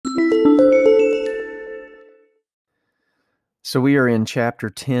So we are in chapter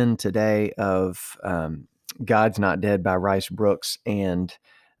 10 today of God's Not Dead by Rice Brooks. And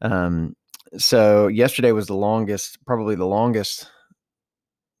so yesterday was probably the longest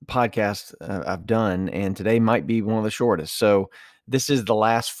podcast I've done, and today might be one of the shortest. So this is the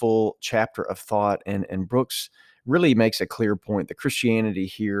last full chapter of thought, and Brooks really makes a clear point that Christianity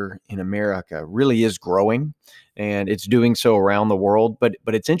here in America really is growing, and it's doing so around the world. But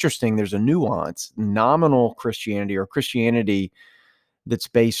it's interesting. There's a nuance. Nominal Christianity, or Christianity that's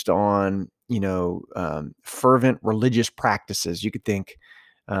based on fervent religious practices. You could think,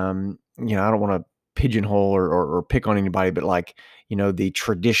 I don't want to pigeonhole or pick on anybody, but the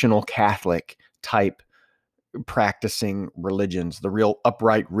traditional Catholic type practicing religions, the real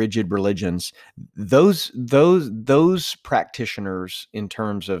upright, rigid religions, those practitioners in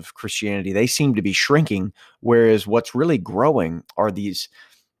terms of Christianity, they seem to be shrinking. Whereas what's really growing are these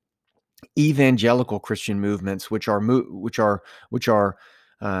evangelical Christian movements, which are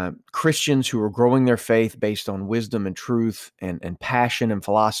Christians who are growing their faith based on wisdom and truth and passion and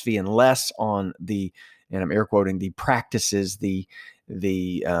philosophy, and less on and I'm air quoting, the practices, the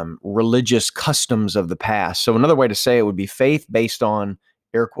religious customs of the past. So another way to say it would be faith based on,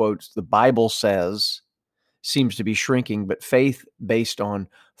 air quotes, the Bible says, seems to be shrinking, but faith based on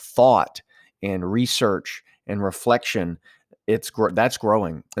thought and research and reflection, that's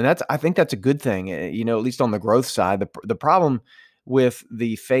growing. And I think that's a good thing, at least on the growth side. The problem with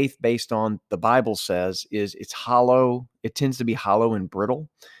the faith based on the Bible says is it's hollow. It tends to be hollow and brittle.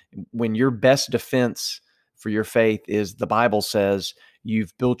 When your best defense for your faith is the Bible says,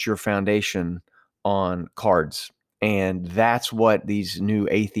 you've built your foundation on cards. And that's what these new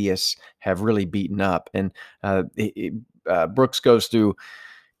atheists have really beaten up. And Brooks goes through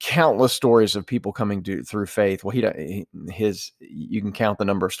countless stories of people coming through faith. Well, you can count the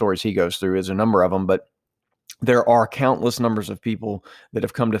number of stories he goes through. There's a number of them, but there are countless numbers of people that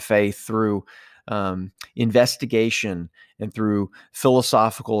have come to faith through investigation and through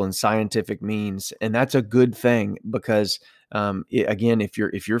philosophical and scientific means. And that's a good thing, because again, if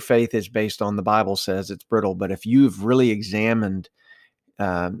your faith is based on the Bible says, it's brittle. But if you've really examined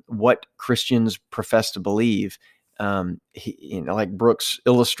what Christians profess to believe, like Brooks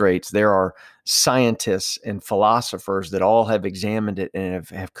illustrates, there are scientists and philosophers that all have examined it and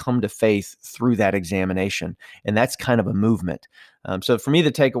have come to faith through that examination. And that's kind of a movement. So for me,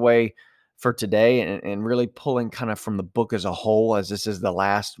 the takeaway for today, and really pulling kind of from the book as a whole, as this is the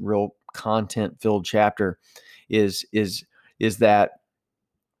last real content-filled chapter, is that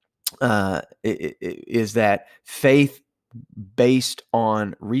faith based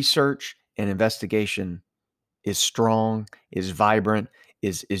on research and investigation is strong, is vibrant,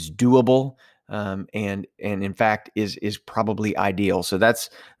 is doable, and in fact is probably ideal. So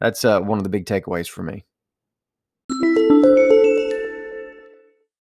that's one of the big takeaways for me.